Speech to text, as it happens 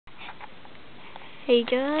Hey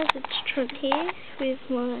guys, it's Trent here with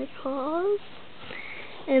my cars,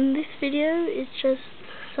 and this video is just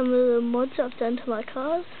some of the mods I've done to my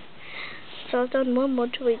cars. So I've done one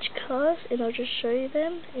mod to each car and I'll just show you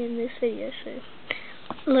them in this video. So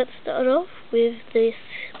let's start off with this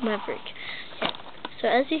Maverick. Okay. So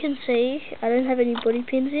as you can see, I don't have any body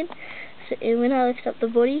pins in, so when I lift up the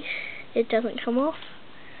body it doesn't come off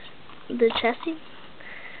the chassis.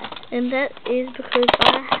 And that is because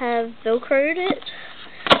I have velcroed it.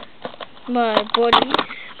 My body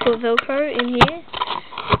put velcro in here.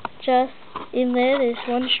 Just in there, there's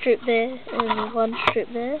one strip there and one strip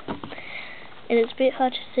there. And it's a bit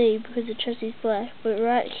hard to see because the chassis is black. But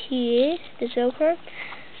right here, there's velcro.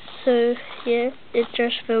 So yeah, it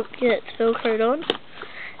just gets velcroed on.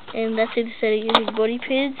 And that's instead of using body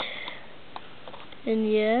pins.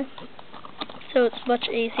 And yeah, so it's much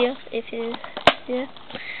easier if you, yeah.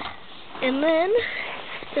 And then,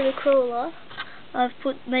 for the crawler, I've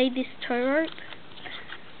made this tow rope,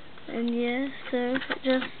 and yeah, so it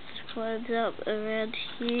just climbs up around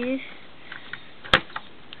here.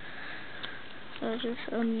 I'll just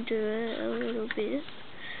undo it a little bit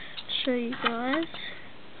to show you guys.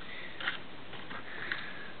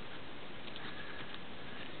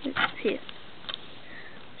 It's here.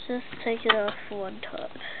 Just take it off one time.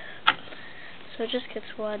 So it just gets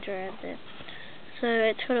wound around there. So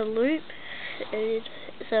it's got a loop and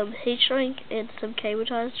some heat shrink and some cable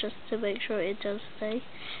ties just to make sure it does stay.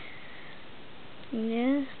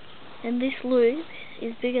 Yeah, and this loop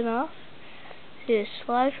is big enough to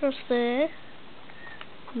slide across there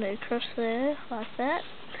and then across there like that.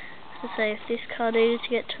 So say if this car needed to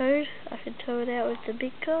get towed, I could tow it out with the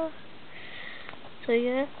big car. So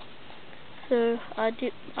yeah, so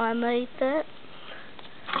I made that.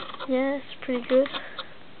 Yeah, it's pretty good.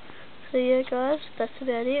 So yeah guys, that's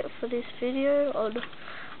about it for this video on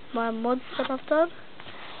my mods that I've done.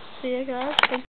 So yeah guys,